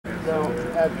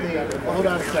Hold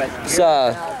on a sec.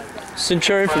 It's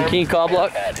Centurion from Keene Call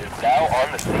Block.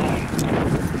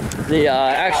 They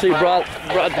actually brought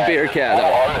the beer cat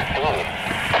out.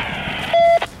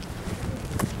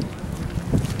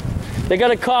 They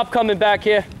got a cop coming back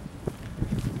here.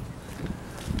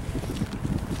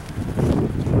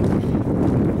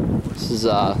 This is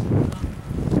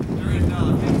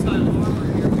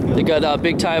they got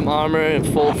big time armor and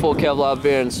full Kevlar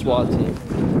bear and SWAT team.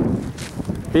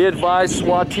 Be advised,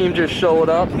 SWAT team just showed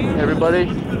up. Everybody,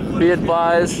 be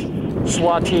advised,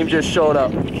 SWAT team just showed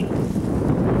up. SWAT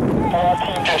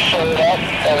team just showed up.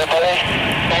 Everybody,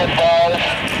 be advised,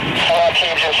 SWAT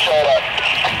team just showed up.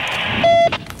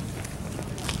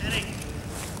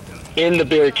 In the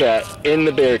beer cat. In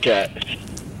the beer cat.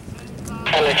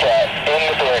 Bear cat. In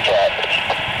the bear cat.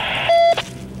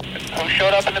 Who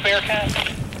showed up in the bear cat?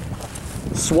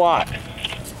 SWAT.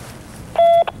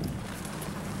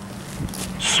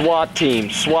 SWAT team.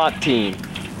 SWAT team.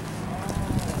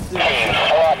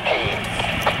 SWAT team.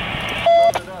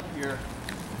 Load it up here.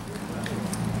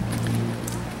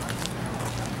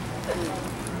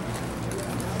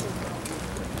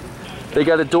 They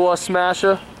got a door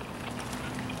smasher,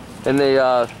 and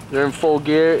they're in full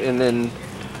gear, and then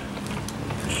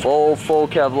full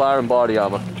Kevlar and body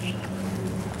armor.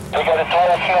 We got a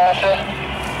door smasher,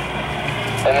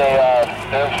 and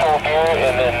they're in full gear,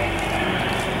 and then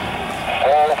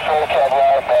full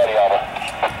Kevlar and body armor.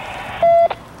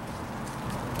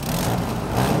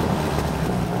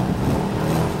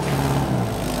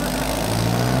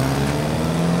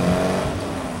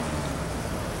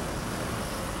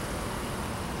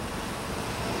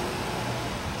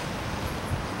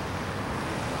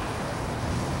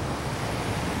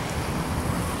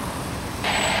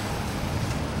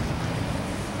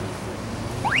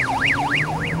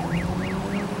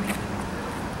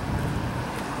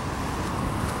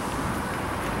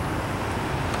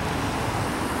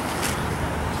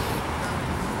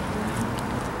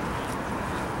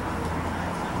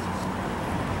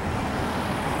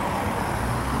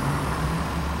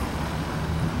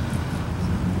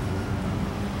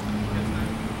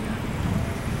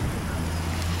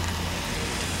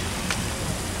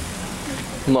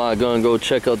 I'm gonna go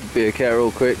check out the beer cat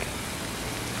real quick.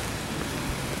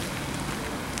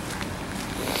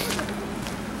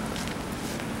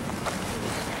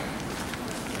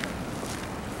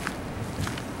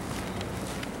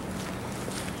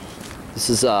 This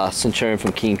is Centurion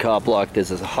from Keene Cop Block.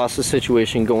 There's a hostage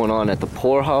situation going on at the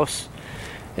poorhouse,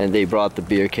 and they brought the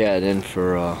beer cat in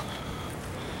for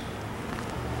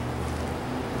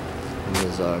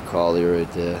there's a collie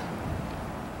right there.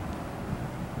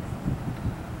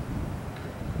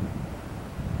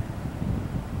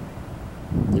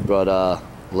 They brought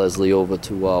Leslie over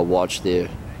to watch their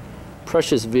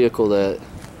precious vehicle that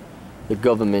the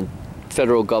government,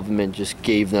 federal government, just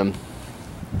gave them.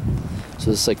 So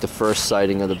this is like the first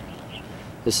sighting of the.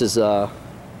 This is on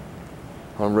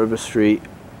River Street,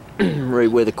 right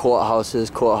where the courthouse is.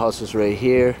 Courthouse is right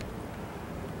here.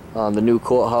 The new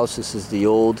courthouse. This is the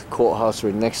old courthouse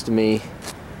right next to me.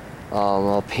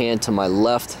 I'll pan to my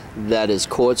left. That is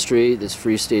Court Street. This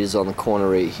Free State is on the corner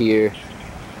right here.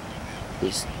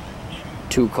 There's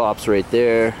two cops right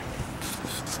there.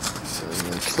 I'm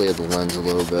gonna clear the lens a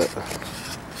little bit.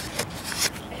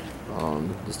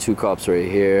 There's two cops right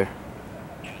here.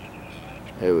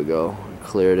 There we go.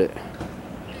 Cleared it.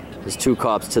 There's two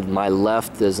cops to my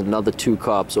left. There's another two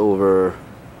cops over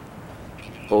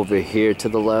here to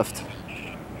the left.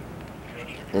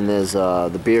 And there's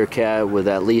the beer cat with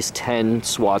at least 10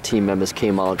 SWAT team members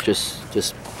came out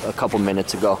just a couple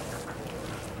minutes ago.